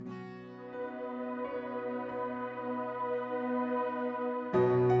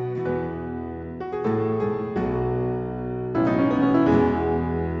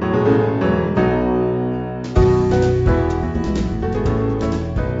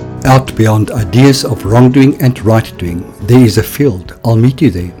Out beyond ideas of wrongdoing and right-doing, there is a field. I'll meet you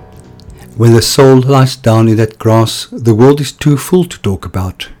there. When the soul lies down in that grass, the world is too full to talk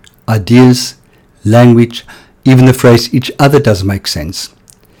about. Ideas, language, even the phrase each other does make sense.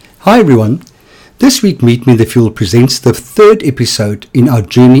 Hi everyone. This week Meet Me in the Field presents the third episode in our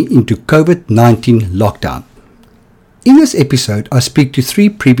journey into COVID-19 lockdown. In this episode, I speak to three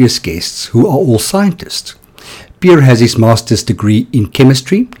previous guests who are all scientists. Pierre has his master's degree in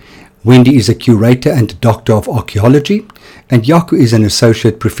chemistry, Wendy is a curator and doctor of archaeology, and Jaco is an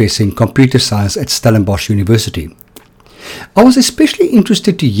associate professor in computer science at Stellenbosch University. I was especially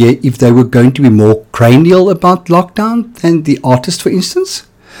interested to hear if they were going to be more cranial about lockdown than the artist, for instance.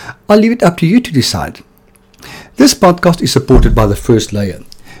 I'll leave it up to you to decide. This podcast is supported by The First Layer,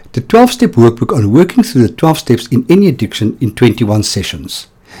 the 12-step workbook on working through the 12 steps in any addiction in 21 sessions.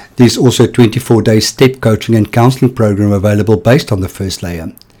 There is also a 24-day step coaching and counseling program available based on The First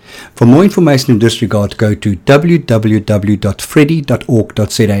Layer. For more information in this regard, go to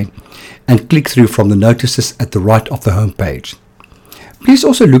www.freddy.org.za and click through from the notices at the right of the homepage. Please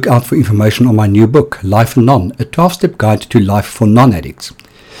also look out for information on my new book, Life and Non, a 12-step guide to life for non-addicts.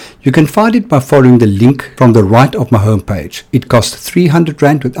 You can find it by following the link from the right of my homepage. It costs 300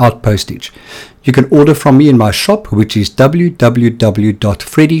 Rand without postage. You can order from me in my shop, which is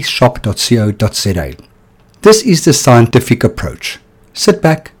www.freddyshop.co.za. This is the scientific approach. Sit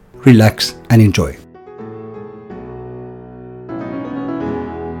back, relax, and enjoy.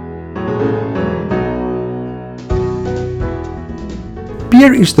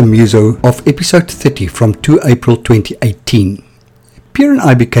 Pierre is the muso of episode 30 from 2 April 2018. Pierre and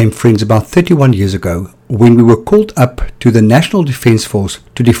I became friends about 31 years ago when we were called up to the National Defence Force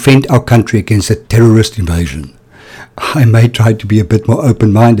to defend our country against a terrorist invasion. I may try to be a bit more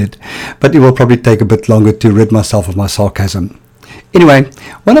open-minded, but it will probably take a bit longer to rid myself of my sarcasm. Anyway,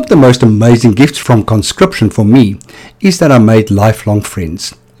 one of the most amazing gifts from conscription for me is that I made lifelong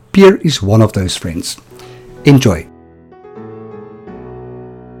friends. Pierre is one of those friends. Enjoy.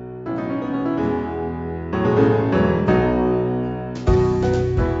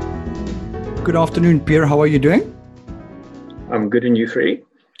 Good afternoon, Pierre. How are you doing? I'm good, and you, Freddie?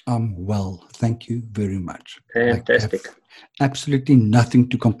 I'm well. Thank you very much. Fantastic. Absolutely nothing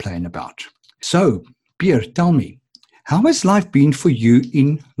to complain about. So, Pierre, tell me, how has life been for you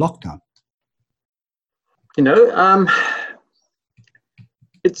in lockdown? You know,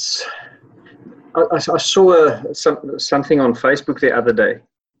 it's. I saw something on Facebook the other day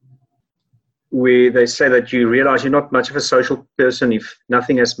where they say that you realize you're not much of a social person if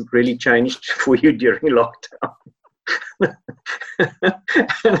nothing has really changed for you during lockdown.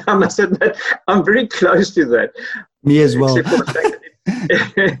 And I must admit, I'm very close to that. Me as well. Except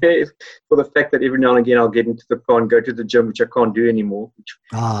for the fact that every now and again I'll get into the car and go to the gym, which I can't do anymore.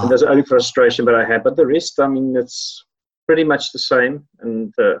 And that's the only frustration that I have. But the rest, I mean, it's pretty much the same.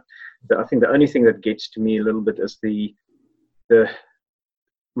 And I think the only thing that gets to me a little bit is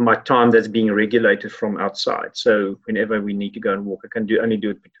my time that's being regulated from outside. So whenever we need to go and walk, I can only do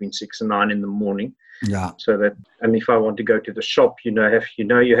it between 6 and 9 in the morning. Yeah. So that, and if I want to go to the shop, you have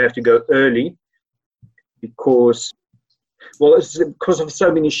to go early because it's because of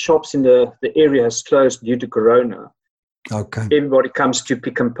so many shops in the area has closed due to Corona. Okay. Everybody comes to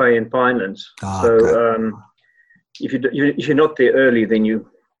Pick and Pay in Pinelands. Okay. If you're not there early, then you're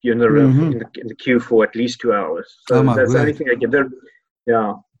in the queue for at least 2 hours. So that's the only thing I get there.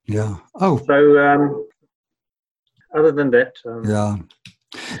 Yeah. Yeah. Oh. So other than that,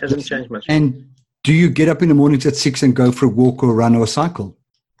 hasn't changed much. And do you get up in the mornings at 6 and go for a walk or run or cycle?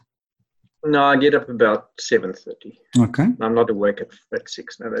 No, I get up about 7:30. Okay. I'm not awake at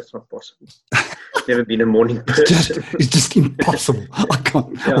 6. No, that's not possible. Never been a morning person. It's just impossible. I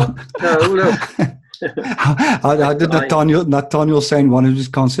can't. Yeah. No. How did Nathaniel say in one of his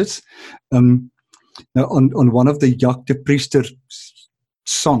concerts? On one of the Jaak de Priester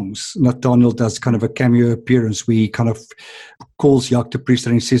songs, Nathaniel does kind of a cameo appearance where he kind of calls Jaak de Priester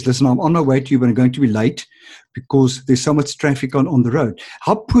and he says, "Listen, I'm on my way to you, but I'm going to be late because there's so much traffic on the road."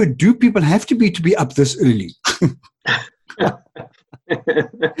 How poor do people have to be up this early?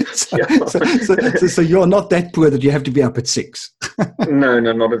 So you're not that poor that you have to be up at 6. No,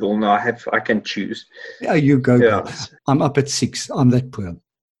 not at all. No, I can choose. Yeah, you go. Yeah. I'm up at 6. I'm that poor.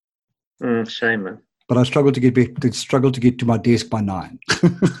 Shame, man. But I struggle to get to my desk by 9.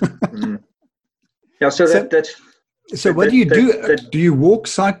 Yeah. So what do you do? Do you walk,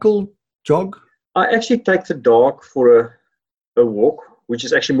 cycle, jog? I actually take the dog for a walk, which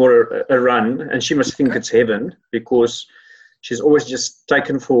is actually more a run, and she must think it's heaven because she's always just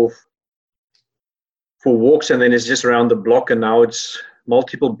taken for walks, and then it's just around the block, and now it's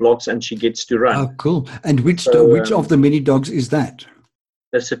multiple blocks, and she gets to run. Oh, cool. And which of the many dogs is that?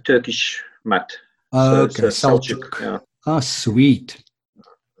 That's a Turkish mutt. Okay, so Selçuk. Yeah. Oh, sweet.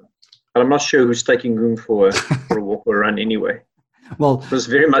 But I'm not sure who's taking Goon for a walk or a run anyway. Well, it was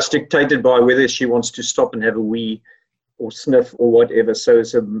very much dictated by whether she wants to stop and have a wee or sniff or whatever. So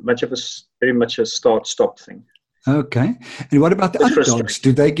it's very much a start-stop thing. Okay. And what about the other dogs?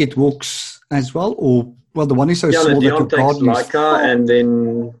 Do they get walks as well? Or, well, the one is so small that your garden is... and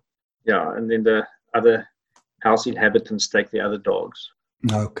then the other house inhabitants take the other dogs.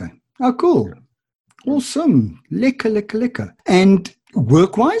 Okay. Oh, cool. Awesome. Lekker. And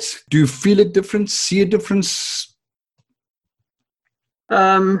work-wise, do you feel a difference, see a difference?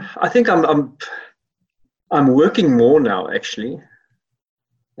 I think I'm working more now, actually.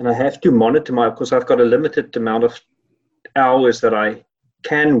 And I have to monitor because I've got a limited amount of hours that I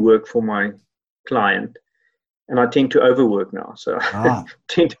can work for my client. And I tend to overwork now. So I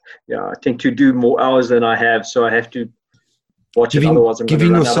tend to do more hours than I have. So I have to watch it. Otherwise, I'm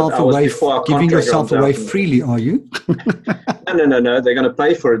giving yourself away freely, are you? No. They're going to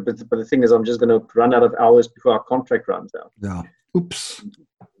pay for it. But the thing is, I'm just going to run out of hours before our contract runs out. Yeah. Oops.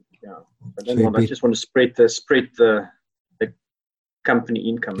 Yeah. I just want to spread the company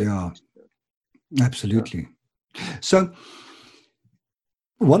income. Yeah. Absolutely. Yeah. So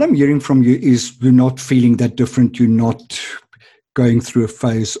what I'm hearing from you is you're not feeling that different. You're not going through a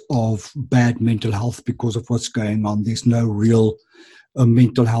phase of bad mental health because of what's going on. There's no real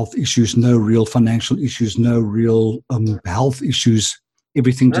mental health issues, no real financial issues, no real health issues.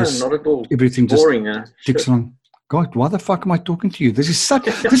 Everything just not at all. Everything boring, just ticks along. God, why the fuck am I talking to you? This is such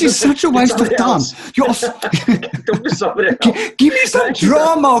a waste of time. Talk to somebody else. Give me some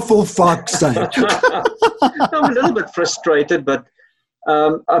drama, for fuck's sake. I'm a little bit frustrated, but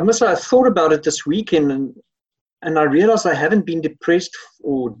I must say I thought about it this weekend, and I realized I haven't been depressed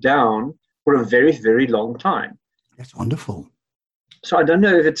or down for a very, very long time. That's wonderful. So I don't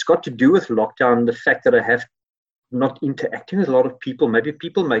know if it's got to do with lockdown, the fact that I have not interacting with a lot of people. Maybe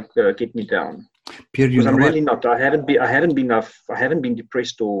people might get me down. Because I'm really not. I haven't been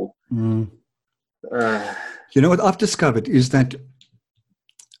depressed or. You know what I've discovered is that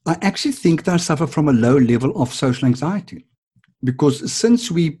I actually think that I suffer from a low level of social anxiety, because since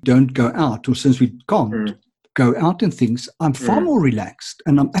we don't go out, or since we can't go out and things, I'm far more relaxed,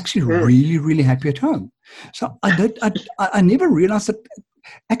 and I'm actually really, really happy at home. So I never realized that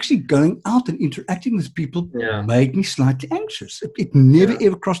actually going out and interacting with people made me slightly anxious. It never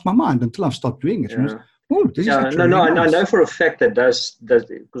ever crossed my mind until I've stopped doing it. I know for a fact that does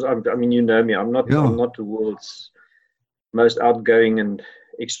because I mean, you know me. I'm not the world's most outgoing and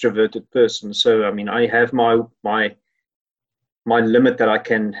extroverted person. So I mean, I have my limit that I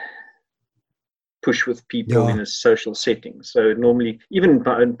can push with people in a social setting. So normally, even in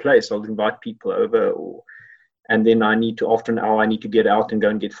my own place, I'll invite people over, and then after an hour, I need to get out and go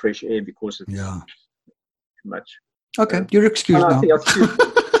and get fresh air because it's too much. Okay, you're excused now. You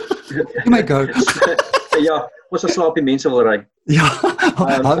may go. What's a sloppy mense wil ry?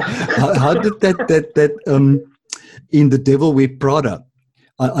 How did that in The Devil Wears Prada?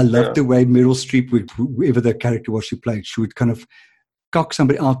 I loved the way Meryl Streep, whoever the character was she played, she would kind of cock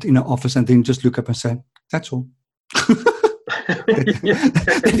somebody out in her office and then just look up and say, "That's all."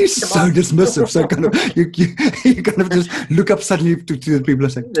 That is so dismissive. So kind of you kind of just look up suddenly to the people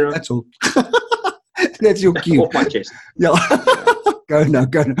and say, "That's all." That's your cue. Off my chest. Yeah. Go now.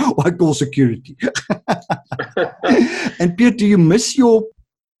 I call security. And Pierre, do you miss your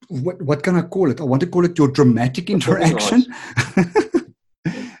what can I call it? I want to call it your dramatic interaction.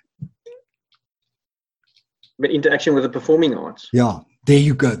 But interaction with the performing arts. Yeah, there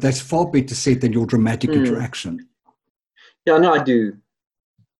you go. That's far better said than your dramatic interaction. Yeah, no, I do.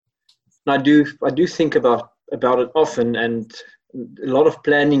 I do think about it often, and a lot of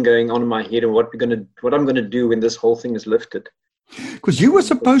planning going on in my head and what I'm gonna do when this whole thing is lifted. Because you were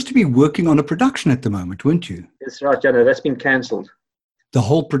supposed to be working on a production at the moment, weren't you? That's right. Yeah, no, that's been cancelled. The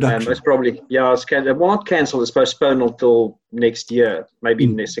whole production. It's probably it's cancelled. Well, not cancelled. It's postponed until next year, maybe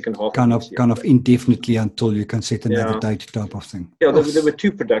in the second half. Kind of indefinitely until you can set another date, type of thing. Yeah, there were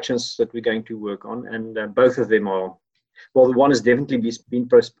two productions that we're going to work on, and both of them are. Well, the one has definitely been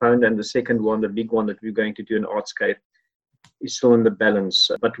postponed, and the second one, the big one that we're going to do in Artscape, is still in the balance.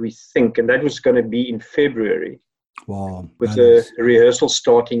 But we think, and that was going to be in February. Wow. With the rehearsal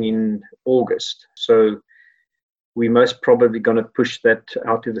starting in August. So we're most probably going to push that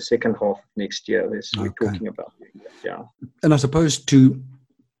out to the second half of next year. We're talking about that, yeah. And I suppose to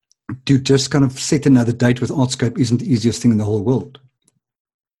just kind of set another date with Artscape isn't the easiest thing in the whole world.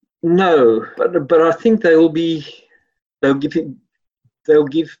 No, but I think they'll give you, they'll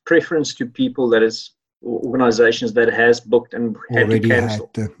give preference to people that is, or organizations that has booked and had Already to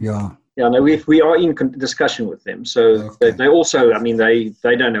cancel. yeah. Yeah, no, we are in discussion with them. So they also, I mean, they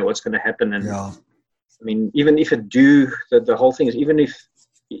don't know what's going to happen. And Yeah. I mean, even if it do, the whole thing is, even if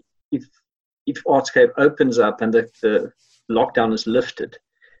Artscape opens up and the lockdown is lifted,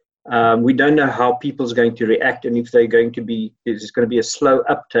 we don't know how people's going to react, and if there's going to be a slow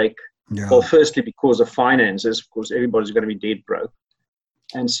uptake. Yeah. Well, firstly, because of finances, because everybody's going to be dead broke,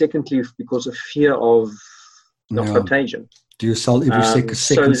 and secondly, because of fear of contagion. Do you sell every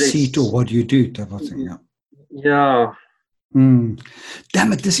second seat, or what do you do? Type of thing. Yeah. Yeah. Damn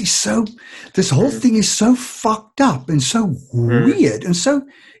it! This whole thing is so fucked up and so weird and so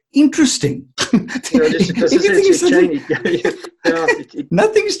interesting.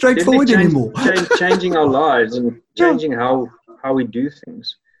 Nothing is straightforward anymore. Changing our lives and changing how we do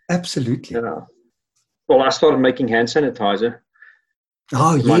things. Absolutely. Yeah. Well, I started making hand sanitizer.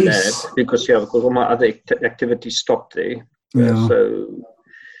 Oh, yes. My dad, because all my other activities stopped there. Yeah.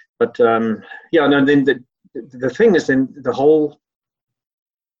 Then the thing is, then the whole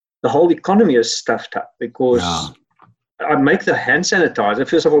economy is stuffed up, because I make the hand sanitizer.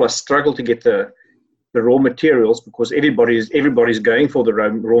 First of all, I struggle to get the raw materials, because everybody's going for the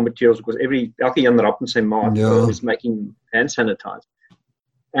raw materials, because elke Jan Rappense Maat is making hand sanitizer.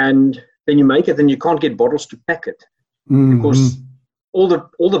 And then you make it, then you can't get bottles to pack it, because all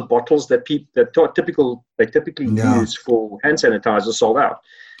the bottles that they typically use for hand sanitizer sold out.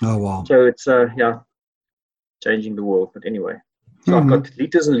 Oh wow! So it's changing the world. But anyway, so I've got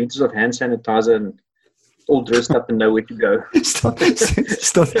liters and liters of hand sanitizer, and all dressed up and nowhere to go. Start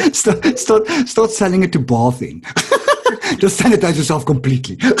selling it to bar then. Just sanitize yourself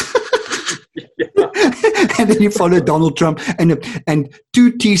completely. And then you follow Donald Trump, and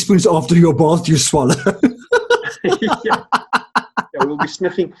 2 teaspoons after your bath you swallow. Yeah, we'll be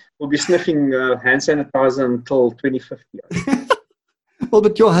sniffing hand sanitizer until 2050. Well,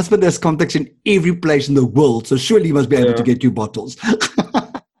 but your husband has contacts in every place in the world, so surely he must be able to get you bottles.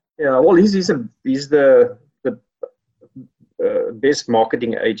 Yeah, well, he's the best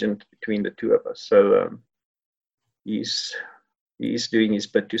marketing agent between the two of us. So he's doing his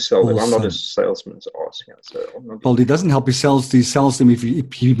bit to sell them. I'm not a salesman's ass. Well, he doesn't help. He sells them if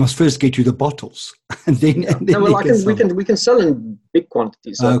he must first get you the bottles, and then. We can sell in big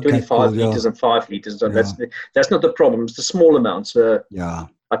quantities, like 25 liters and 5 liters. So that's not the problem. It's the small amounts.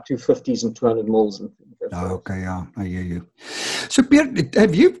 Like 250s and 200 mils and things. Okay, I hear you. So, Pierre,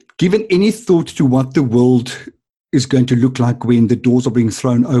 have you given any thought to what the world is going to look like when the doors are being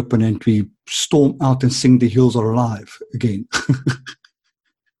thrown open and we storm out and sing "The Hills Are Alive" again?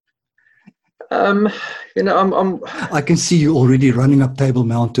 I can see you already running up Table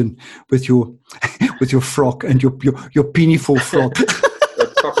Mountain with your frock and your pinafore frock. A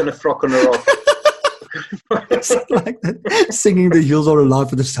cock and a frock and a rock. Like that, singing "The Hills Are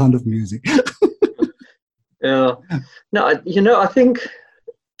Alive" with the sound of music. Yeah. No, I think.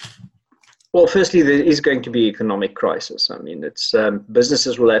 Well, firstly, there is going to be economic crisis. I mean, it's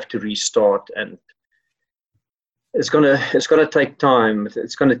businesses will have to restart, and it's gonna take time.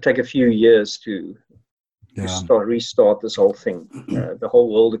 It's going to take a few years to restart this whole thing, the whole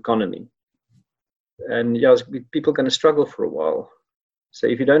world economy. And people are going to struggle for a while. So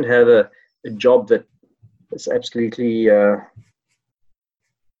if you don't have a job that is absolutely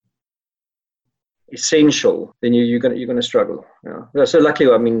essential, then you're going to struggle. Yeah. So luckily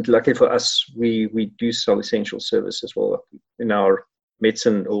for us, we do sell essential services, well, in our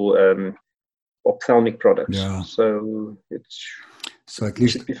medicine or ophthalmic products. Yeah. So at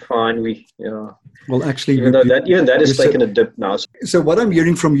least should be fine. Well, actually, even that has taken a dip now. So what I'm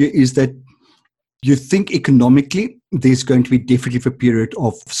hearing from you is that you think economically there's going to be definitely a period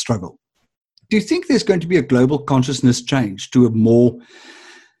of struggle. Do you think there's going to be a global consciousness change to a more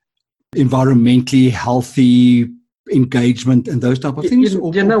environmentally healthy engagement and those type of things?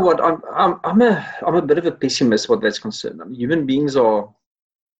 You know what? I'm a bit of a pessimist what that's concerned. I mean, human beings are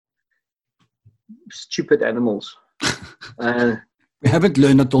stupid animals. We haven't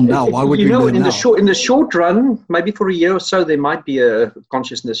learned until now. Why would we learn now? In the short run, maybe for a year or so, there might be a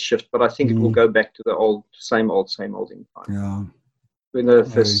consciousness shift, but I think it will go back to the same old in time. Yeah. When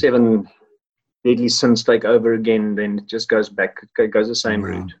the 7 deadly sins take over again, then it just goes back. It goes the same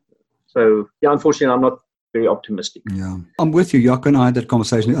route. So, unfortunately, I'm not very optimistic. Yeah. I'm with you. Jaco and I had that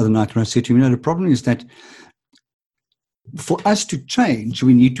conversation the other night when I said to him, the problem is that for us to change,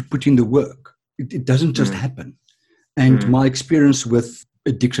 we need to put in the work. It doesn't just happen. And my experience with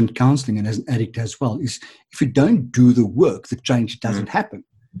addiction counseling and as an addict as well is if you don't do the work, the change doesn't happen.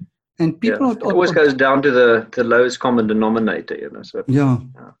 And people It always goes down to the lowest common denominator, So, yeah.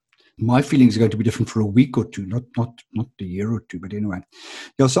 My feelings are going to be different for a week or two, not a year or two, but anyway.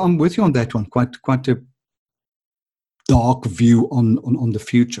 Yeah, so I'm with you on that one. Quite a dark view on the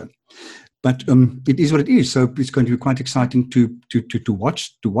future. But it is what it is. So it's going to be quite exciting to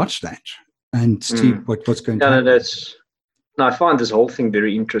watch that and see what's going to happen. I find this whole thing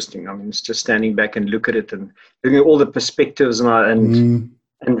very interesting. I mean, it's just standing back and look at it and looking at all the perspectives and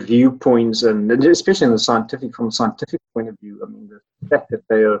viewpoints, and especially from a scientific point of view. I mean, the fact that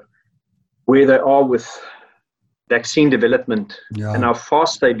they are where they are with vaccine development and how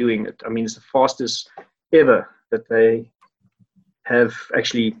fast they're doing it. I mean, it's the fastest ever that they have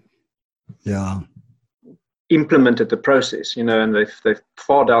actually implemented the process, and they've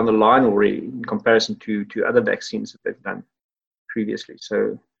far down the line already in comparison to other vaccines that they've done previously.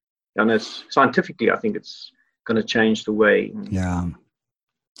 So, scientifically, I think it's going to change the way.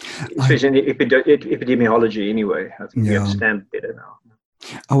 Especially in epidemiology, anyway. I think we understand better now.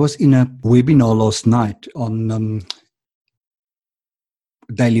 I was in a webinar last night on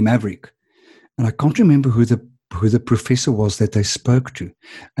Daily Maverick, and I can't remember who the professor was that they spoke to.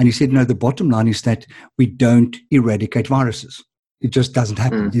 And he said, no, the bottom line is that we don't eradicate viruses. It just doesn't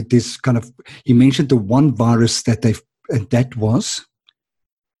happen. He mentioned the one virus and that was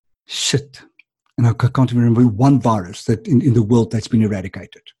shit. And I can't remember one virus that in the world that's been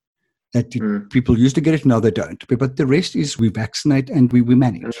eradicated. That people used to get it, now they don't. But the rest is we vaccinate and we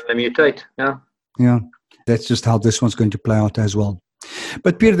manage. And they mutate, Yeah, that's just how this one's going to play out as well.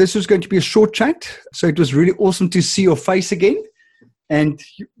 But Peter, this was going to be a short chat. So it was really awesome to see your face again. And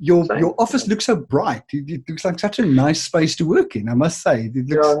your office looks so bright. It looks like such a nice space to work in, I must say.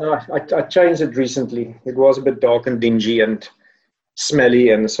 I changed it recently. It was a bit dark and dingy and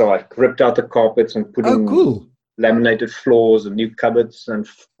smelly, and so I ripped out the carpets and put in laminated floors and new cupboards and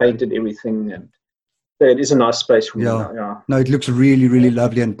painted everything. And it is a nice space for me. No, it looks really, really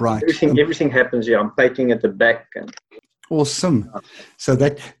lovely and bright. Everything happens here. I'm painting at the back. And awesome. So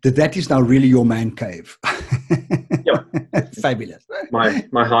that is now really your man cave. Fabulous. My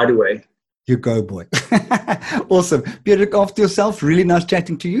hideaway. You go, boy. Awesome. Peter, look after yourself. Really nice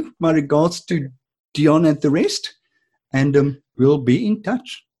chatting to you. My regards to Dion and the rest. And we'll be in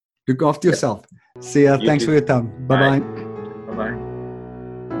touch. Look after yourself. See ya. Thanks for your time. Bye-bye. Bye-bye.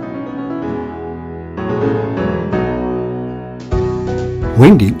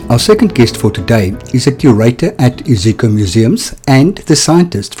 Wendy, our second guest for today, is a curator at Iziko Museums and the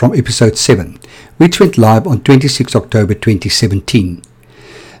scientist from episode 7, which went live on 26 October 2017.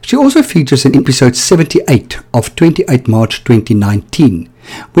 She also features in episode 78 of 28 March 2019,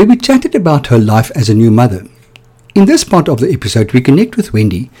 where we chatted about her life as a new mother. In this part of the episode, we connect with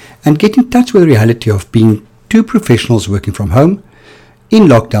Wendy and get in touch with the reality of being two professionals working from home, in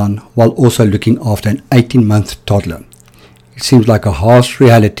lockdown, while also looking after an 18-month toddler. It seems like a harsh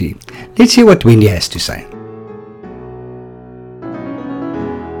reality. Let's hear what Wendy has to say.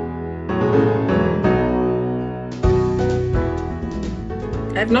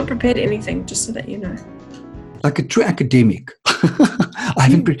 I have not prepared anything, just so that you know. Like a true academic.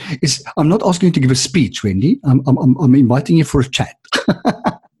 I'm not asking you to give a speech, Wendy. I'm inviting you for a chat.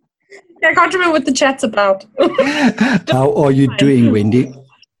 I can't remember what the chat's about. How are you doing, Wendy?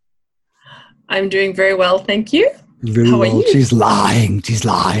 I'm doing very well, thank you. Very How well. are you? She's lying.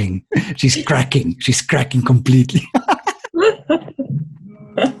 She's cracking. She's cracking completely.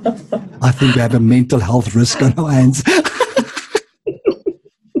 I think we have a mental health risk on our hands.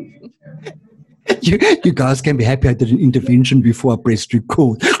 You guys can be happy I did an intervention before I pressed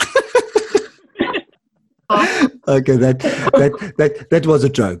record. Okay, that was a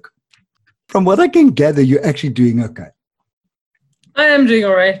joke. From what I can gather, you're actually doing okay. I am doing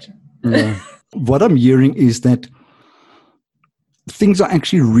all right. What I'm hearing is that things are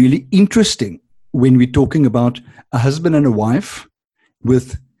actually really interesting when we're talking about a husband and a wife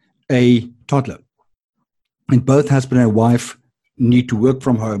with a toddler. And both husband and wife need to work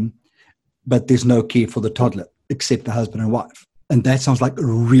from home, but there's no care for the toddler except the husband and wife. And that sounds like a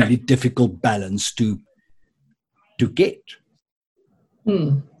really difficult balance to get.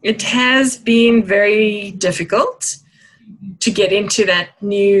 It has been very difficult to get into that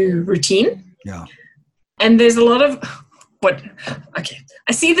new routine. Yeah. And there's a lot of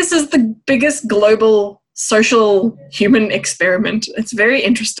I see this as the biggest global social human experiment. It's very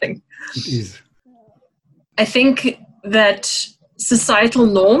interesting. It is. I think that societal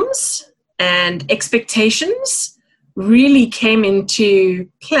norms and expectations really came into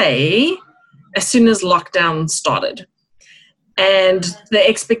play as soon as lockdown started. And the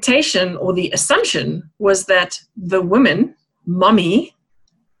expectation or the assumption was that the woman, mommy,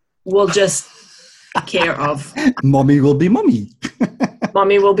 will just take care of. Mommy will be mommy.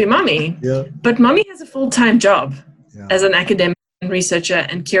 Mommy will be mommy. Yeah. But mommy has a full-time job Yeah. as an academic and researcher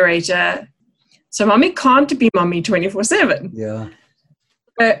and curator. So mommy can't be mommy 24/7. Yeah.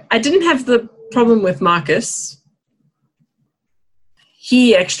 I didn't have the problem with Marcus.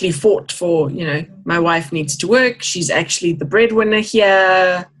 He actually fought for, my wife needs to work. She's actually the breadwinner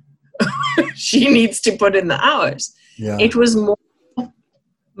here. She needs to put in the hours. Yeah. It was more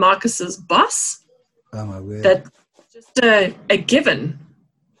Marcus's boss Oh my word. that just a given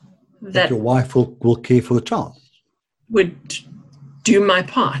that your wife will care for the child. would do my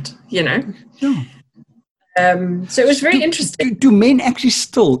part, Yeah. So it was very interesting. Do men actually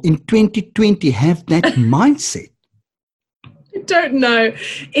still in 2020 have that mindset? I don't know.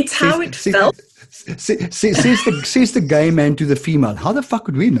 It's how it felt. Says the gay man to the female. How the fuck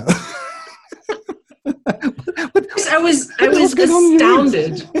would we know? I was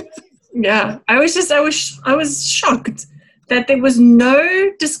astounded. Yeah, I was shocked that there was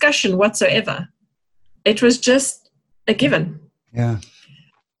no discussion whatsoever. It was just a given. Yeah.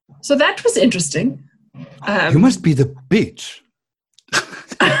 So that was interesting. You must be the bitch.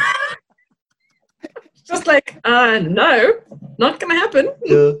 Just like, no, not going to happen.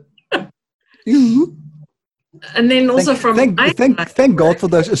 Yeah. You. And then also Thank God for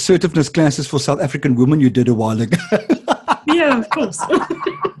those assertiveness classes for South African women you did a while ago. Yeah, of course.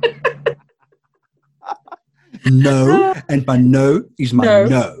 No, and my no is my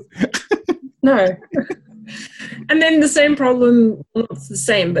no. No. And then the same problem, not the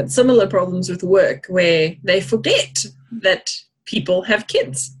same, but similar problems with work where they forget that people have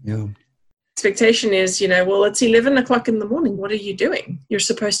kids. Yeah. Expectation is, well, it's 11 o'clock in the morning. What are you doing? You're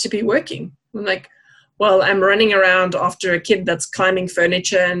supposed to be working. I'm like, well, I'm running around after a kid that's climbing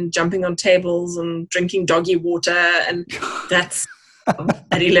furniture and jumping on tables and drinking doggy water. And that's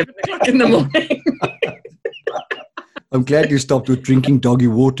at 11 o'clock in the morning. I'm glad you stopped with drinking doggy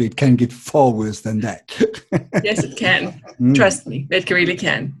water. It can get far worse than that. Yes, it can. Trust me, it really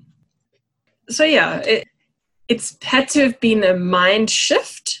can. So yeah, it's had to have been a mind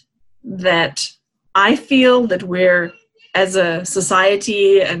shift that I feel that we're, as a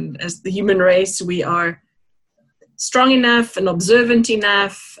society and as the human race, we are strong enough and observant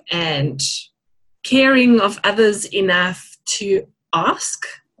enough and caring of others enough to ask,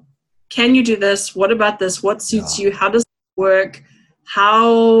 can you do this? What about this? What suits you? How does it work?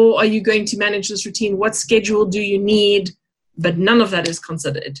 How are you going to manage this routine? What schedule do you need? But none of that is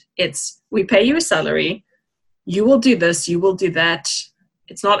considered. It's, we pay you a salary. You will do this. You will do that.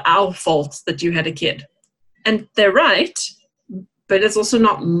 It's not our fault that you had a kid. And they're right, but it's also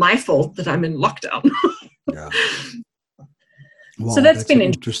not my fault that I'm in lockdown. Yeah. Wow, so that's been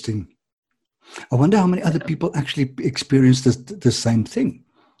interesting. I wonder how many other people actually experience the same thing.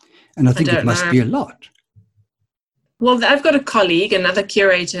 And I think it must be a lot. Well, I've got a colleague, another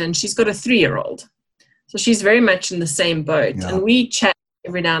curator, and she's got a 3-year-old. So she's very much in the same boat. Yeah. And we chat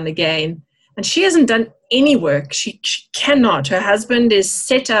every now and again. And she hasn't done any work. She cannot. Her husband is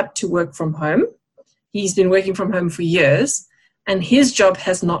set up to work from home. He's been working from home for years. And his job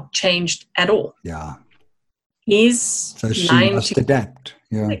has not changed at all. Yeah. So she must adapt.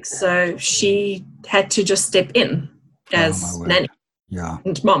 Yeah. So she had to just step in as nanny. Yeah.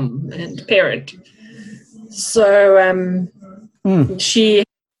 And mom and parent. So she had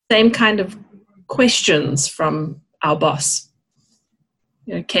the same kind of questions from our boss.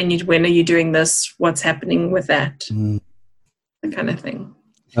 When are you doing this? What's happening with that? That kind of thing.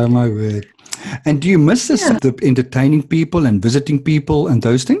 Oh my word. And do you miss this, the entertaining people and visiting people and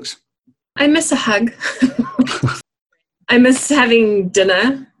those things? I miss a hug. I miss having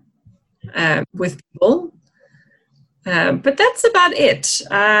dinner with people. But that's about it.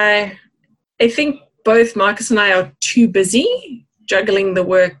 I think both Marcus and I are too busy juggling the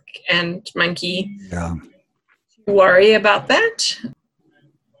work and monkey to worry about that.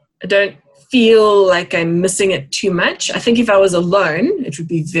 I don't feel like I'm missing it too much. I think if I was alone, it would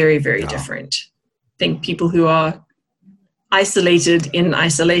be very, very different. I think people who are isolated in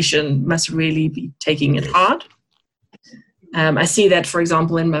isolation must really be taking it hard. I see that, for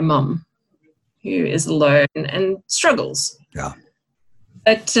example, in my mom, who is alone and struggles. Yeah.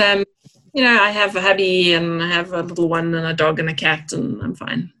 But, I have a hubby and I have a little one and a dog and a cat and I'm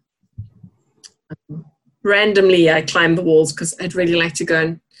fine. Randomly, I climb the walls because I'd really like to go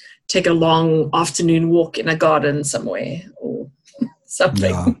and take a long afternoon walk in a garden somewhere or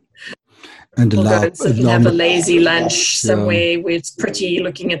something. Yeah. And have a lazy lunch somewhere where it's pretty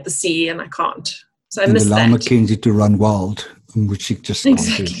looking at the sea and I can't. So I miss that. And allow Mackenzie to run wild, which she just can't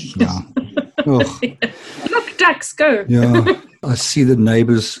do. Yeah. Look, ducks, go. Yeah. I see the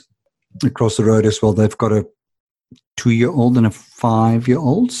neighbors across the road as well, they've got a 2-year-old and a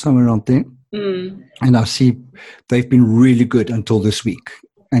 5-year-old, somewhere around there. And I see they've been really good until this week.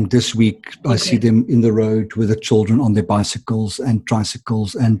 And this week, I see them in the road with the children on their bicycles and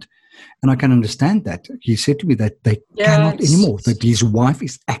tricycles. And I can understand that. He said to me that they cannot anymore, that his wife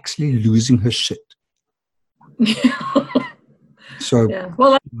is actually losing her shit. So,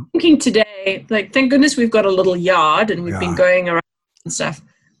 well, I'm thinking today, like, thank goodness we've got a little yard and we've been going around and stuff.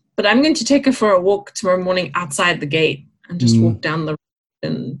 But I'm going to take her for a walk tomorrow morning outside the gate and just walk down the road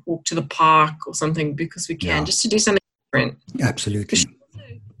and walk to the park or something, because we can, just to do something different. Absolutely.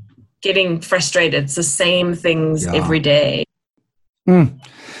 Getting frustrated. It's the same things every day.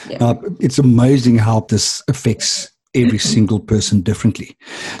 It's amazing how this affects every single person differently.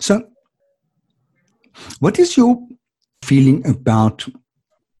 So, what is your feeling about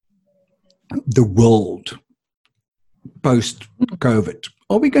the world post-COVID?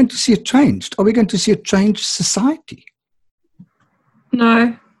 Are we going to see a change? Are we going to see a changed society?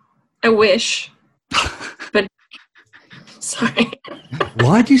 No, I wish. But, sorry.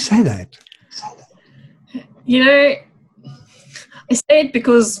 Why do you say that? You know, I say it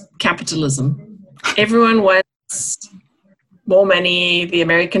because capitalism. Everyone wants more money, the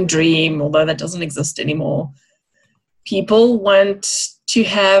American dream, although that doesn't exist anymore. People want to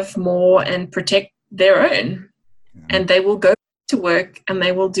have more and protect their own. And they will go to work and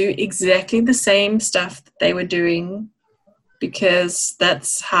they will do exactly the same stuff that they were doing, because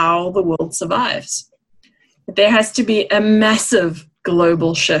that's how the world survives. There has to be a massive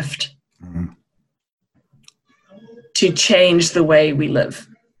global shift to change the way we live.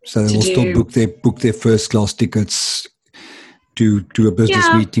 So they will still book their first class tickets to a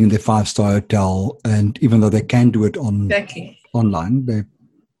business meeting in their 5-star hotel, and even though they can do it online,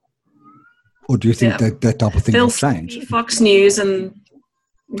 or do you think that type of thing will change? There'll be Fox News and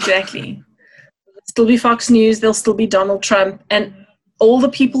there'll still be Fox News, there'll still be Donald Trump and all the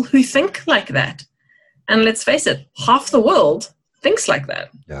people who think like that. And let's face it, half the world thinks like that.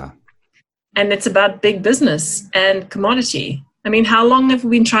 Yeah. And it's about big business and commodity. I mean, how long have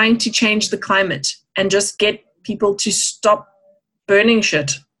we been trying to change the climate and just get people to stop burning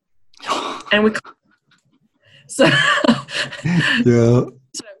shit? And we can't. So, so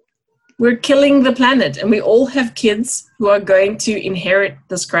we're killing the planet, and we all have kids who are going to inherit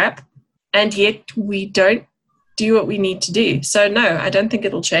this crap, and yet we don't do what we need to do. So no, I don't think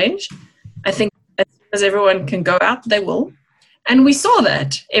it'll change. I think as soon as everyone can go out, they will. And we saw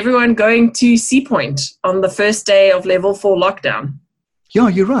that. Everyone going to Sea Point on the first day of level 4 lockdown. Yeah,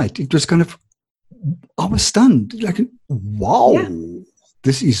 you're right. It was kind of, I was stunned. Like, wow,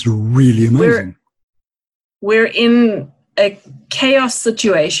 this is really amazing. We're in a chaos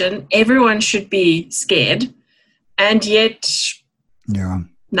situation. Everyone should be scared. And yet, nothing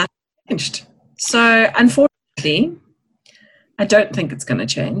changed. So, unfortunately, I don't think it's going to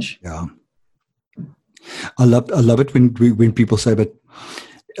change. Yeah. I love it when people say, but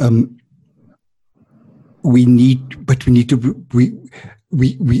we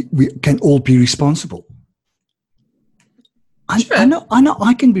can all be responsible. I know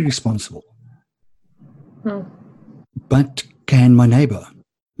I can be responsible. But can my neighbor?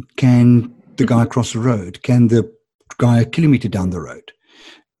 Can the guy across the road? Can the guy a kilometer down the road?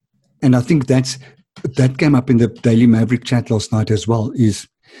 And I think that came up in the Daily Maverick chat last night as well, is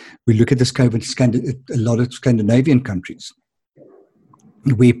we look at this COVID, a lot of Scandinavian countries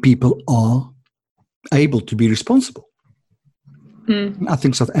where people are able to be responsible. I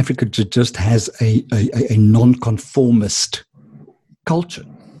think South Africa just has a non-conformist culture.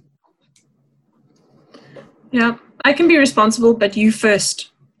 Yeah, I can be responsible, but you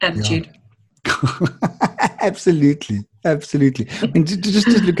first attitude. Yeah. Absolutely. I mean, just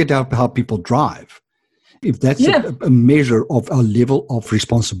look at how people drive. If that's a measure of our level of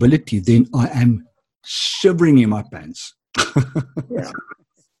responsibility, then I am shivering in my pants.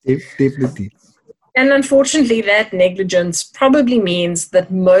 Definitely. And unfortunately, that negligence probably means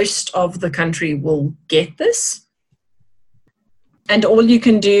that most of the country will get this. And all you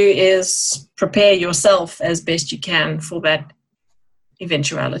can do is prepare yourself as best you can for that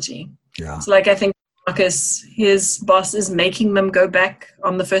eventuality. Yeah. So like I think Marcus, his boss is making them go back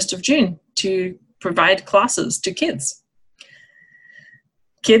on the 1st of June to provide classes to kids.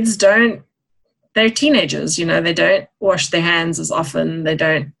 Kids they're teenagers, they don't wash their hands as often. They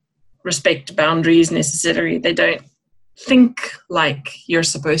don't respect boundaries necessarily. They don't think like you're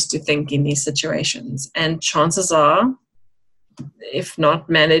supposed to think in these situations. And chances are, if not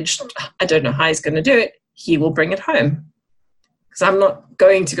managed, I don't know how he's going to do it, he will bring it home. Because I'm not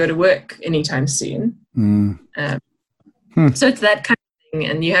going to go to work anytime soon. So it's that kind of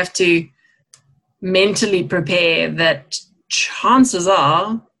and you have to mentally prepare that chances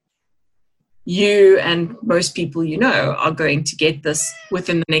are you and most people you know are going to get this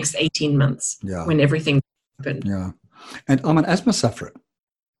within the next 18 months when everything's open. Yeah. And I'm an asthma sufferer.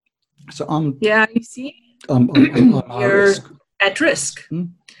 So you see, I'm you're at risk.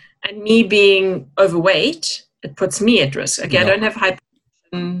 And me being overweight, it puts me at risk. Okay, I don't have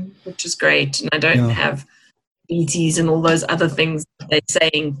hypertension, which is great, and I don't have diabetes and all those other things they're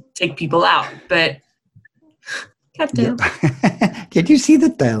saying take people out, but yeah. Can you see the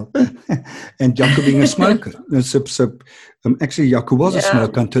tail? And Jaco being a smoker. Actually, Jaco was a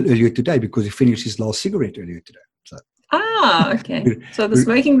smoker until earlier today because he finished his last cigarette earlier today. So. Okay. So the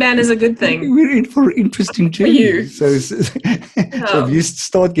smoking ban is a good thing. We're in for an interesting journey. For you. So if you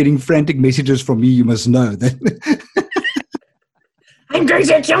start getting frantic messages from me, you must know that I'm going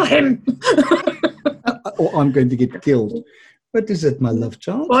to kill him. Or I'm going to get killed. What is it, my love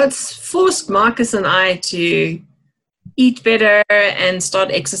child? Well, it's forced Marcus and I to eat better and start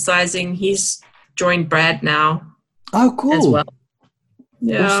exercising. He's joined Brad now. Oh, cool. As well.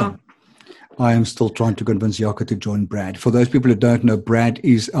 Yeah. Awesome. I am still trying to convince Jaco to join Brad. For those people who don't know, Brad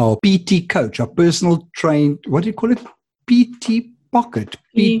is our PT coach, our personal trained, what do you call it? PT Pocket.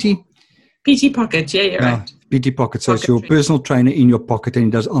 PT Pocket, yeah, you're right. PT Pocket. So it's your personal trainer in your pocket, and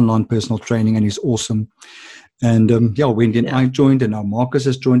he does online personal training, and he's awesome. And Wendy and I joined, and now Marcus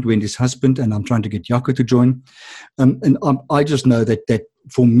has joined, Wendy's husband, and I'm trying to get Jaco to join. I just know that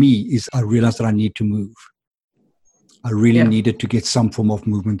for me I realized that I need to move. I really needed to get some form of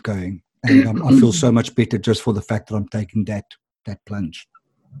movement going. And I feel so much better just for the fact that I'm taking that plunge.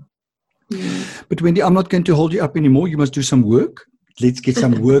 But Wendy, I'm not going to hold you up anymore. You must do some work. Let's get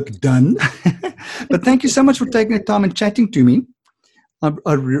some work done. But thank you so much for taking the time and chatting to me.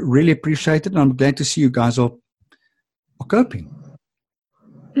 I really appreciate it, and I'm glad to see you guys are coping.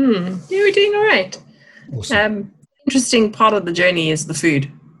 Yeah, we're doing all right. Awesome. Interesting part of the journey is the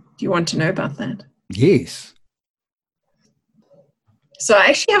food. Do you want to know about that? Yes. So I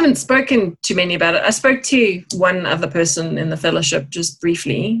actually haven't spoken to many about it. I spoke to one other person in the fellowship just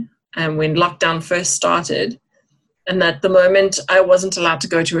briefly when lockdown first started. And at the moment, I wasn't allowed to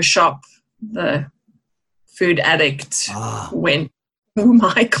go to a shop. The food addict went, oh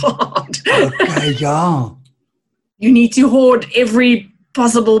my God. Okay, yeah. You need to hoard every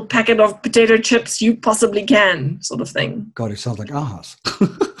possible packet of potato chips you possibly can, sort of thing. God, it sounds like our house.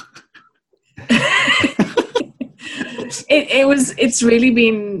 It's really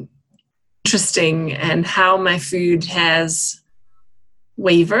been interesting, and how my food has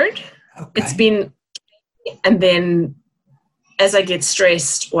wavered. Okay. It's been, and then as I get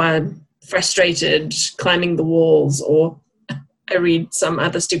stressed or I'm frustrated, climbing the walls, or I read some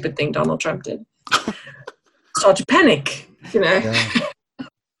other stupid thing Donald Trump did, start to panic, Yeah.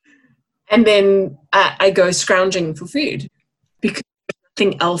 And then I go scrounging for food because there's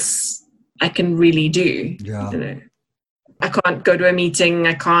nothing else I can really do. Yeah. I can't go to a meeting.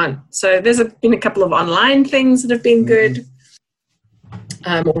 I can't. So there's been a couple of online things that have been good,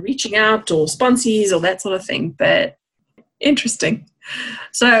 or reaching out, or sponsees, or that sort of thing. But interesting.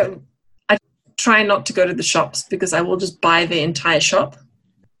 So I try not to go to the shops because I will just buy the entire shop.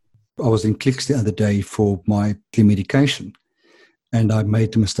 I was in Clicks the other day for my clear medication, and I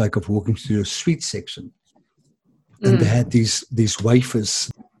made the mistake of walking through a sweet section, and they had these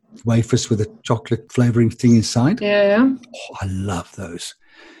wafers with a chocolate flavoring thing inside. Yeah. Oh, I love those.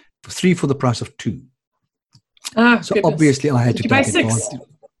 3 for the price of 2. Oh, so goodness. Obviously I had to take advantage.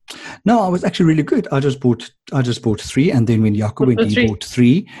 No, I was actually really good. I just bought 3, and then when Jaco went, he bought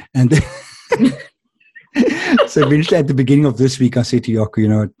 3, and then so eventually at the beginning of this week, I said to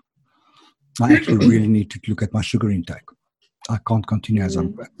Jaco, I actually really need to look at my sugar intake. I can't continue as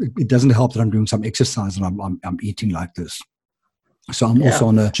it doesn't help that I'm doing some exercise and I'm eating like this. So I'm also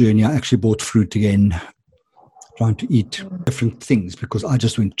on a journey. I actually bought fruit again, trying to eat different things because I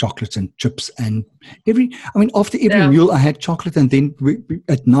just went chocolates and chips and after every meal I had chocolate, and then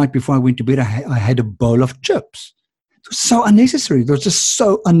at night before I went to bed I had a bowl of chips. It was so unnecessary. It was just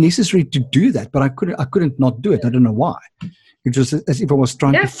so unnecessary to do that, but I couldn't not do it. I don't know why. It was as if I was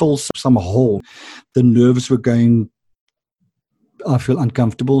trying to fill some hole. The nerves were going. I feel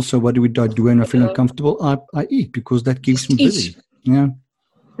uncomfortable. So what do when I feel uncomfortable? I eat because that keeps me busy. Yeah.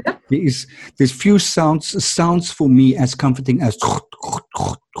 There's few sounds for me as comforting as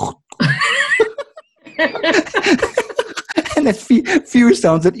and there's few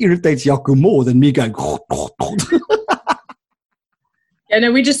sounds that irritates Jaco more than me going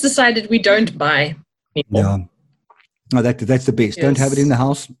we just decided we don't buy anymore. No, that's the best. Yes. Don't have it in the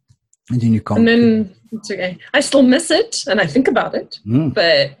house. And then you can't. And then it's okay. I still miss it and I think about it,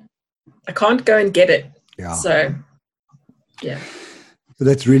 but I can't go and get it. Yeah. So, yeah. So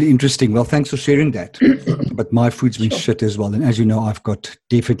that's really interesting. Well, thanks for sharing that. But my food's been shit as well. And as you know, I've got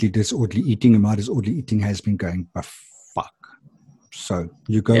definitely disorderly eating, and my disorderly eating has been going, but fuck. So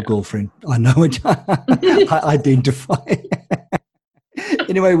you go, girlfriend. I know it. I identify.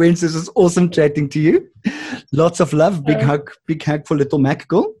 Anyway, Wens, this is awesome chatting to you. Lots of love. Big hug for little Mac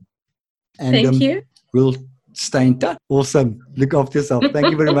girl. And, thank you. We'll stay in touch. Awesome. Look after yourself.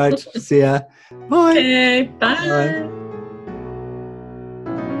 Thank you very much. See ya. Bye. Okay, bye. Bye.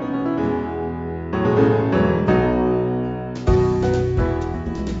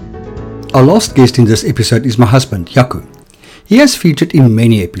 Our last guest in this episode is my husband, Jaco. He has featured in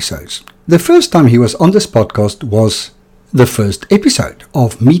many episodes. The first time he was on this podcast was the first episode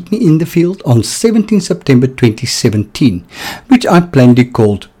of Meet Me in the Field on 17 September 2017, which I plainly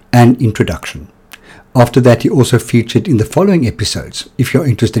called an introduction. After that, he also featured in the following episodes, if you're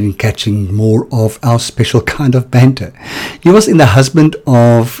interested in catching more of our special kind of banter. He was in The Husband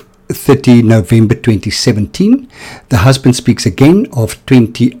of 30 November 2017, The Husband Speaks Again of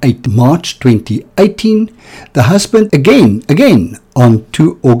 28 March 2018, The Husband Again on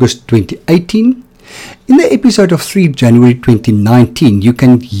 2 August 2018. In the episode of 3 January 2019, you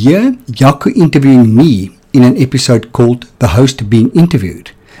can hear Jaco interviewing me in an episode called The Host Being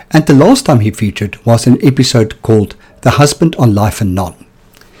Interviewed. And the last time he featured was an episode called The Husband on Life and None.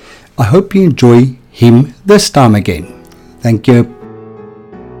 I hope you enjoy him this time again. Thank you.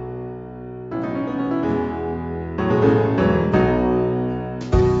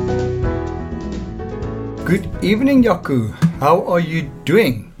 Good evening, Jaco. How are you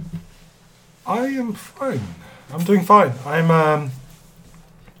doing? I am fine. I'm doing fine. I'm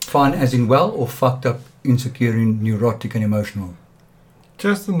Fine as in well, or fucked up, insecure, neurotic and emotional?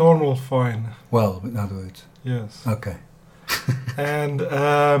 just a normal fine. Well, in other words. Yes. Okay. And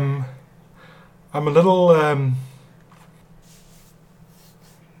I'm a little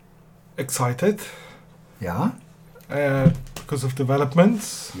excited Yeah? because of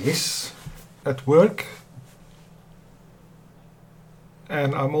developments Yes. at work.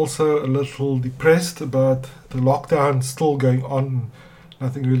 And I'm also a little depressed about the lockdown still going on.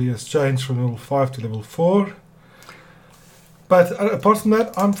 Nothing really has changed from level 5 to level 4. But apart from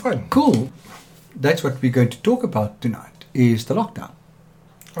that, I'm fine. Cool. That's what we're going to talk about tonight, is the lockdown.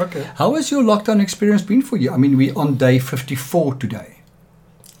 Okay. How has your lockdown experience been for you? I mean, we're on day 54 today.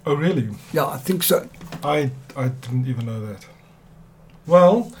 Oh, really? Yeah, I think so. I didn't even know that.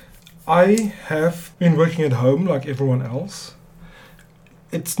 Well, I have been working at home like everyone else.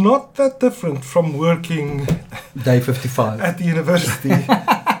 It's not that different from working Day 55. at the university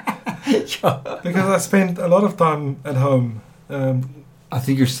because I spent a lot of time at home. I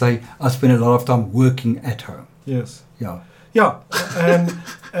think you say, I spend a lot of time working at home. Yes. Yeah. Yeah, and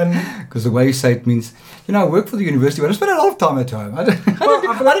Because the way you say it means, I work for the university, but I spend a lot of time at home. I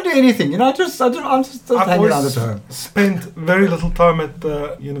don't do anything. I'm just I've hanging out at home. spent very little time at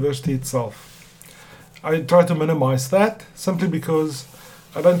the university itself. I try to minimize that simply because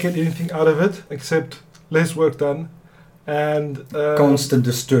I don't get anything out of it except less work done and Constant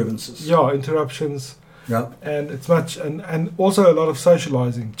disturbances. yeah, interruptions. Yeah. And it's much and also a lot of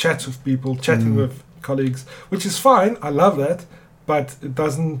socializing, chats with people, chatting with colleagues, which is fine. I love that, but it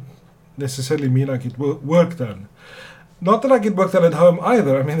doesn't necessarily mean I get work done. Not that I get work done at home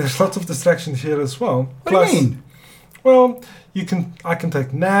either. I mean, there's lots of distractions here as well. What do you mean? Well, I can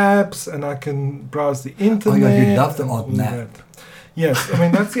take naps and I can browse the internet. Oh, yeah, you love the and odd all nap. that. Yes, I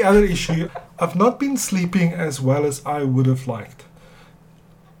mean, that's the other issue. I've not been sleeping as well as I would have liked.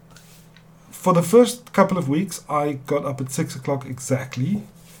 For the first couple of weeks, I got up at 6 o'clock exactly.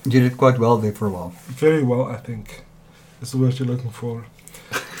 You did quite well there for a while. Very well, I think, is the word you're looking for.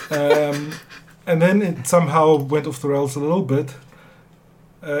 And then it somehow went off the rails a little bit,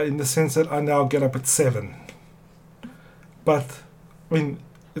 in the sense that I now get up at 7. But, I mean,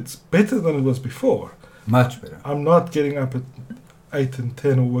 it's better than it was before. Much better. I'm not getting up at 8 and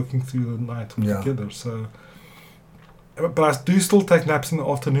 10 or working through the night altogether. So, but I do still take naps in the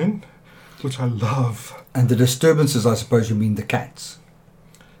afternoon, which I love. And the disturbances, I suppose you mean the cats.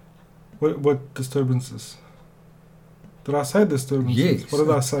 What disturbances? Did I say disturbances? Yes. What did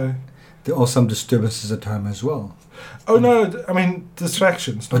I say? There are some disturbances at home as well. Oh no, I mean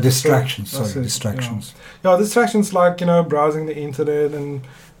distractions. Oh, distractions, That's sorry, it, distractions. Yeah, distractions like, browsing the internet and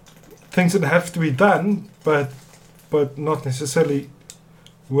things that have to be done, but not necessarily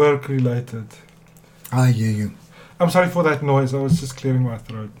work related. I hear you. I'm sorry for that noise. I was just clearing my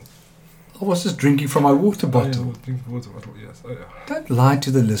throat. I was just drinking from my water bottle. Drinking water bottle, yes. Oh, yeah. Don't lie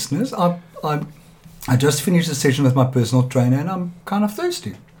to the listeners. I just finished a session with my personal trainer and I'm kind of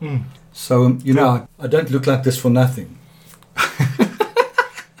thirsty. So, I don't look like this for nothing.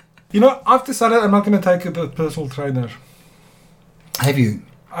 I've decided I'm not going to take a personal trainer. Have you?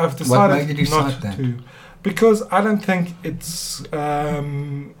 I've decided what made you decide not that? to. Because I don't think it's...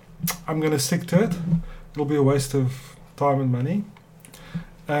 I'm going to stick to it. It'll be a waste of time and money.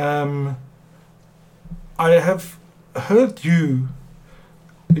 I have heard you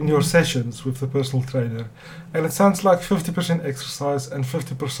in your sessions with the personal trainer, and it sounds like 50% exercise and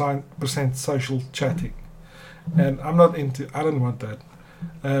 50% social chatting. And I don't want that.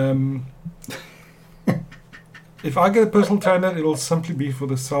 If I get a personal trainer, it'll simply be for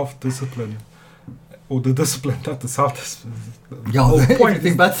the self-discipline. Or the discipline, not the self-discipline. Yeah,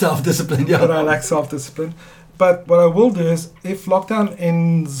 everything but self-discipline. Yeah. But I like self-discipline. But what I will do is, if lockdown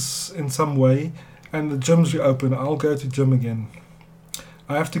ends in some way and the gyms reopen, I'll go to gym again.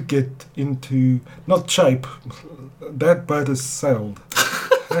 I have to get into, not shape, that boat has sailed.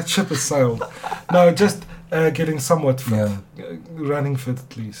 That ship has sailed. No, just getting somewhat fit, running fit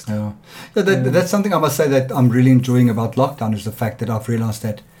at least. Yeah. That's something I must say that I'm really enjoying about lockdown is the fact that I've realized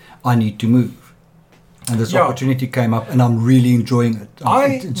that I need to move. And this opportunity came up and I'm really enjoying it.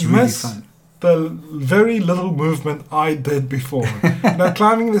 It's really fun. The very little movement I did before.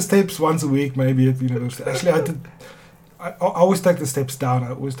 Climbing the steps once a week maybe at university. Actually, I always take the steps down. I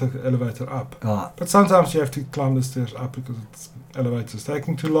always take the elevator up. But sometimes you have to climb the stairs up because the elevator's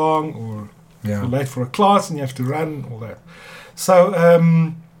taking too long or you're late for a class and you have to run, all that. So,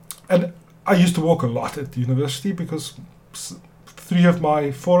 and I used to walk a lot at the university because 4 of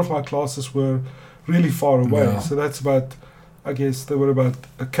my classes were really far away. Yeah. So that's about, I guess they were about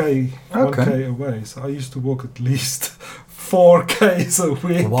 1K away. So I used to walk at least 4Ks a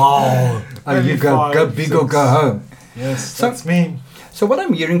week. Wow. You go big or go home. Yes, that's me. So what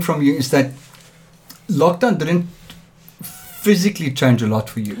I'm hearing from you is that lockdown didn't physically change a lot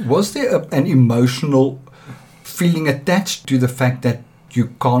for you. Was there an emotional feeling attached to the fact that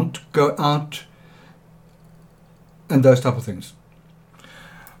you can't go out and those type of things?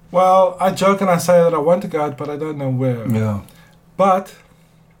 Well, I joke and I say that I want to go out, but I don't know where. Yeah. But,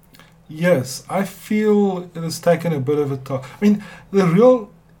 yes, I feel it has taken a bit of a toll. I mean, the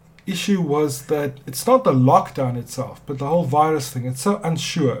real issue was that it's not the lockdown itself, but the whole virus thing. It's so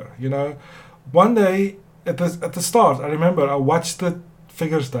unsure, One day, at the start, I remember I watched the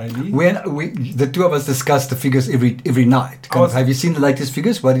figures daily. When the two of us discussed the figures every night. Have you seen the latest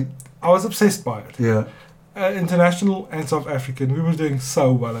figures? I was obsessed by it. Yeah. International and South African, we were doing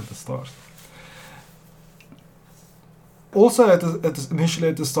so well at the start. Also, initially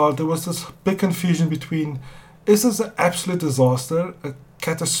at the start, there was this big confusion between, is this an absolute disaster, a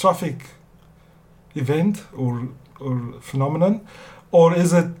catastrophic event or phenomenon, or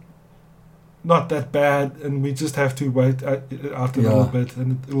is it not that bad and we just have to wait out a little bit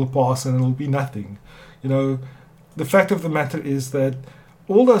and it will pass and it will be nothing. The fact of the matter is that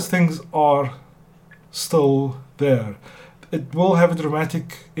all those things are still there. It will have a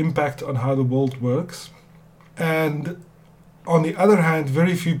dramatic impact on how the world works, and on the other hand,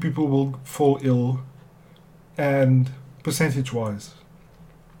 very few people will fall ill, and percentage-wise,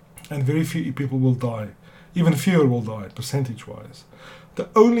 and very few people will die. Even fewer will die, percentage-wise. The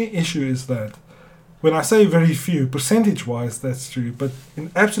only issue is that when I say very few, percentage-wise, that's true, but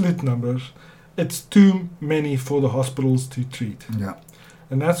in absolute numbers, it's too many for the hospitals to treat. Yeah.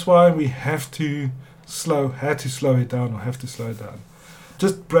 And that's why we have to slow it down.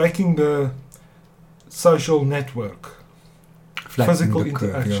 Just breaking the social network, physical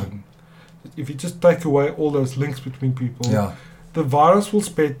interaction. If you just take away all those links between people, the virus will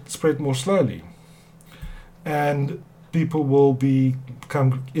spread more slowly. And people will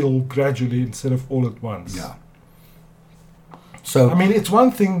become ill gradually instead of all at once. Yeah. So I mean, it's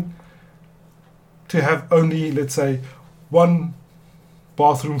one thing to have only, let's say, one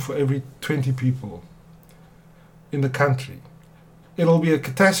bathroom for every 20 people in the country. It'll be a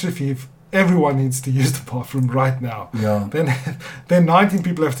catastrophe if everyone needs to use the bathroom right now. Yeah. Then 19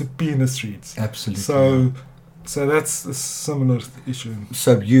 people have to pee in the streets. Absolutely. So that's a similar issue.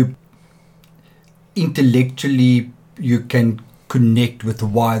 So you intellectually you can connect with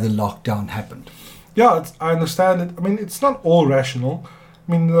why the lockdown happened. Yeah, I understand it. I mean, it's not all rational.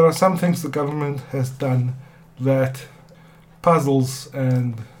 I mean, there are some things the government has done that puzzles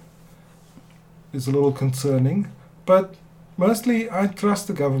and is a little concerning. But mostly I trust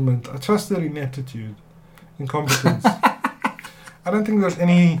the government. I trust their ineptitude, incompetence. I don't think there's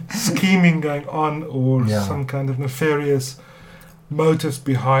any scheming going on or some kind of nefarious motives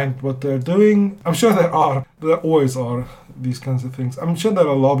behind what they're doing. I'm sure there are. There always are these kinds of things. I'm sure there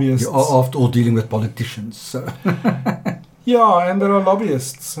are lobbyists. You are after all dealing with politicians. So. Yeah, and there are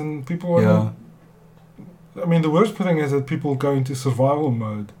lobbyists and people. Yeah. I mean, the worst thing is that people go into survival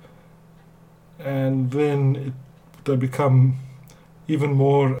mode, and then they become even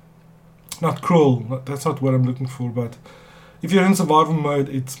more, not cruel. That's not what I'm looking for. But if you're in survival mode,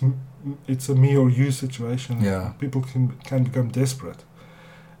 it's a me or you situation. Yeah. People can become desperate,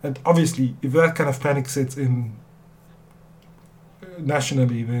 and obviously, if that kind of panic sets in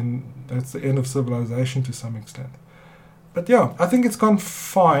nationally, then that's the end of civilization to some extent. But yeah, I think it's gone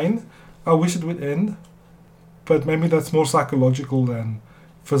fine. I wish it would end, but maybe that's more psychological than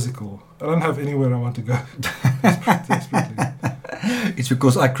physical. I don't have anywhere I want to go desperately. It's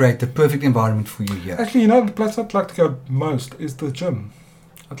because I create the perfect environment for you here. Actually, the place I'd like to go most is the gym.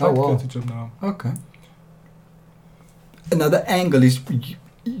 I'd like to go to the gym now. Okay. Another angle is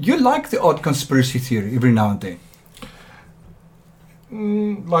you like the odd conspiracy theory every now and then.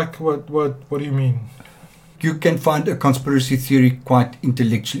 Like what do you mean? You can find a conspiracy theory quite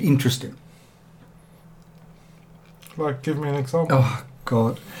intellectually interesting. Like, give me an example. Oh,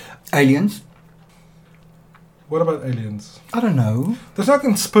 God. Aliens? What about aliens? I don't know. There's no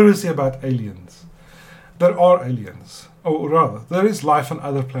conspiracy about aliens. There are aliens. Or rather, there is life on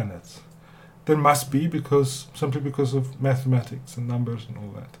other planets. There must be simply because of mathematics and numbers and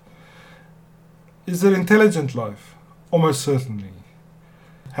all that. Is there intelligent life? Almost certainly.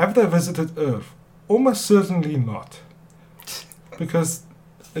 Have they visited Earth? Almost certainly not. Because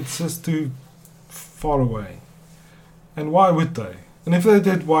it's just too far away. And why would they? And if they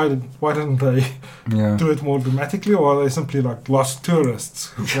did, why didn't they do it more dramatically, or are they simply like lost tourists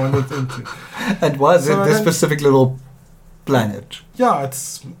who wandered into? And why is it this specific little planet? Yeah,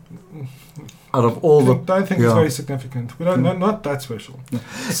 it's out of all I don't think it's very significant. We don't not that special. Yeah.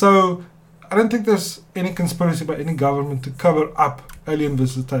 So I don't think there's any conspiracy by any government to cover up alien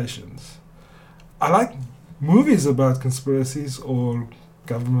visitations. I like movies about conspiracies or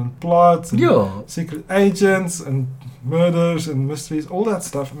government plots and secret agents and murders and mysteries, all that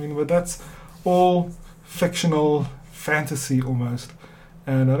stuff. I mean, but that's all fictional fantasy almost,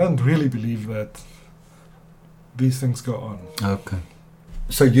 and I don't really believe that these things go on. Okay.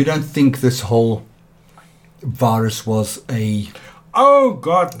 So you don't think this whole virus was a... Oh,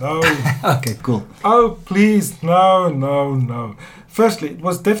 God, no. Okay, cool. Oh, please, no. Firstly, it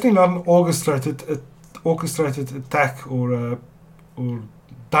was definitely not an orchestrated attack or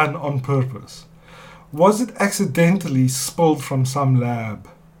done on purpose. Was it accidentally spilled from some lab?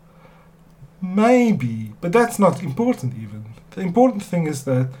 Maybe, but that's not important even. The important thing is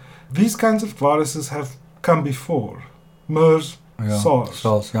that these kinds of viruses have come before. MERS, SARS.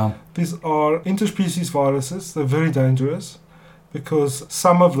 These are interspecies viruses. They're very dangerous because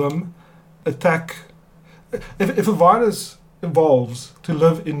some of them attack... If a virus evolves to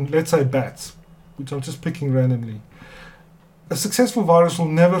live in, let's say, bats, which I'm just picking randomly, a successful virus will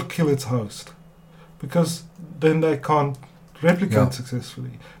never kill its host because then they can't replicate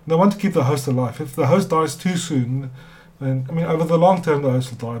successfully. They want to keep the host alive. If the host dies too soon, then, I mean, over the long term, the host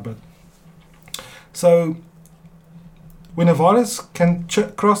will die. But so, when a virus can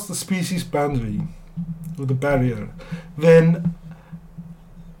cross the species boundary or the barrier, then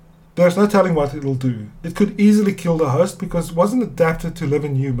there's no telling what it will do. It could easily kill the host because it wasn't adapted to live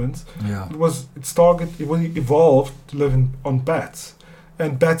in humans. Yeah. It was evolved to live on bats,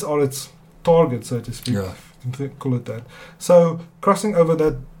 and bats are its target, so to speak. Yeah. You can call it that. So crossing over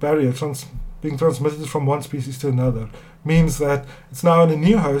that barrier, being transmitted from one species to another, means that it's now in a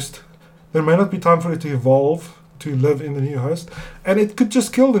new host. There may not be time for it to evolve to live in the new host, and it could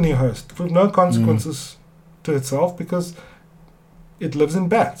just kill the new host with no consequences to itself because it lives in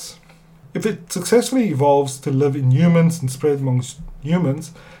bats. If it successfully evolves to live in humans and spread amongst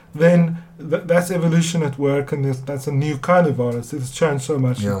humans, then that's evolution at work, and that's a new kind of virus. It's changed so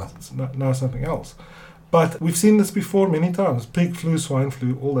much. It's now something else. But we've seen this before many times. Pig flu, swine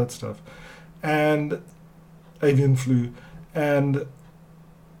flu, all that stuff. And avian flu. And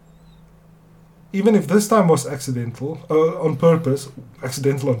even if this time was accidental, on purpose,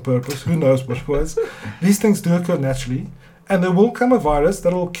 who knows what it was, these things do occur naturally. And there will come a virus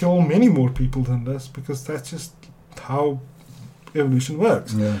that will kill many more people than this because that's just how evolution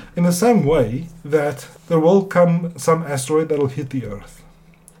works. Yeah. In the same way that there will come some asteroid that will hit the Earth,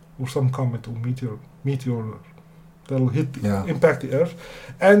 or some comet or meteor that will impact the Earth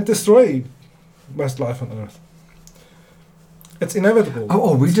and destroy most life on Earth. It's inevitable.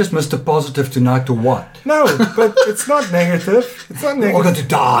 Oh, we just missed a positive tonight or what? No, but it's not negative. It's not You're all going negative. to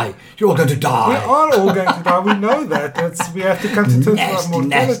die. You're all going to We die. are all going to die. We know that. We have to come to terms with our Nasty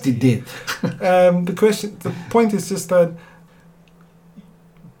mortality. death. The point is just that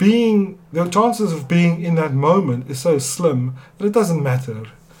the chances of being in that moment is so slim that it doesn't matter.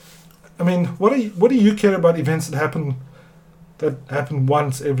 I mean, what do you care about events that happen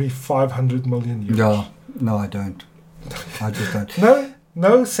once every 500 million years? Yeah, no, I don't. I just don't.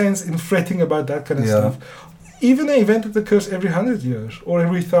 No sense in fretting about that kind of stuff. Even an event that occurs every 100 years or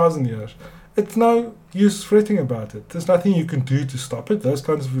every 1,000 years, it's no use fretting about it. There's nothing you can do to stop it. Those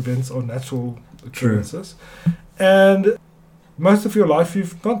kinds of events are natural occurrences. And most of your life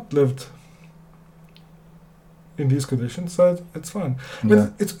you've not lived in these conditions, so it's fine. I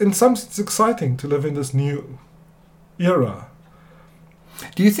mean, it's in some sense exciting to live in this new era.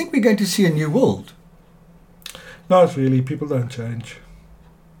 Do you think we're going to see a new world? Not really. People don't change.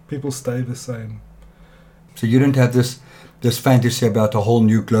 People stay the same. So you don't have this fantasy about a whole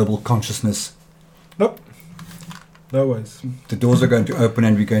new global consciousness? Nope. No ways. The doors are going to open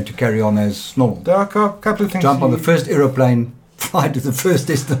and we're going to carry on as normal. There are a couple of things. Jump on the first aeroplane, fly to the first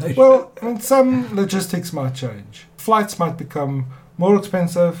destination. Well, I mean, some logistics might change. Flights might become more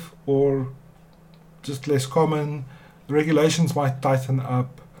expensive or just less common. Regulations might tighten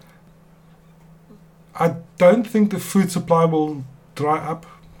up. I don't think the food supply will dry up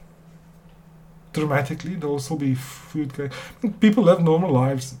dramatically. There will still be food going. I mean, people live normal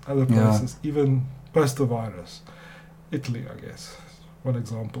lives in other places, even post the virus. Italy, I guess, one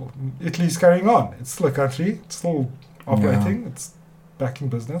example. Italy's carrying on. It's still a country. It's still operating. It's back in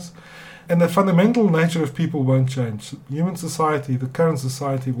business. And the fundamental nature of people won't change. Human society, the current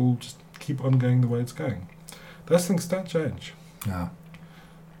society, will just keep on going the way it's going. Those things don't change. Yeah.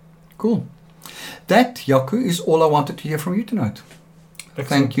 Cool. That, Jaco, is all I wanted to hear from you tonight. Excellent.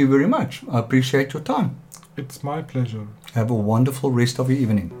 Thank you very much. I appreciate your time. It's my pleasure. Have a wonderful rest of your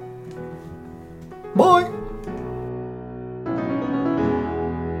evening. Bye.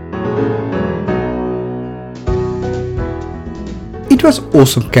 It was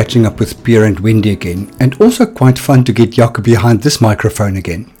awesome catching up with Pierre and Wendy again, and also quite fun to get Jaco behind this microphone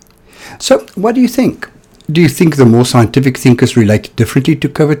again. So, what do you think? Do you think the more scientific thinkers relate differently to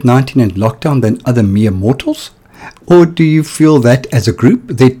COVID-19 and lockdown than other mere mortals? Or do you feel that as a group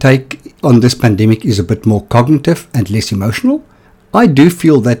their take on this pandemic is a bit more cognitive and less emotional? I do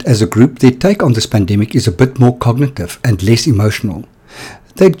feel that as a group their take on this pandemic is a bit more cognitive and less emotional.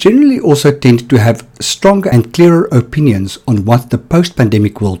 They generally also tend to have stronger and clearer opinions on what the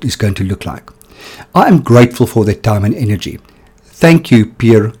post-pandemic world is going to look like. I am grateful for their time and energy. Thank you,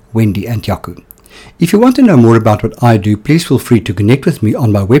 Pierre, Wendy and Jaco. If you want to know more about what I do, please feel free to connect with me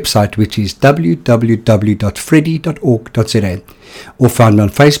on my website, which is www.freddy.org.za, or find me on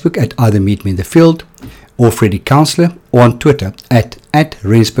Facebook at either Meet Me in the Field or Freddy Counselor, or on Twitter at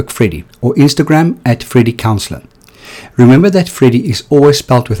RensburgFreddy, or Instagram at Freddy Counselor. Remember that Freddy is always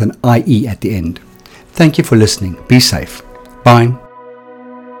spelled with an IE at the end. Thank you for listening. Be safe. Bye.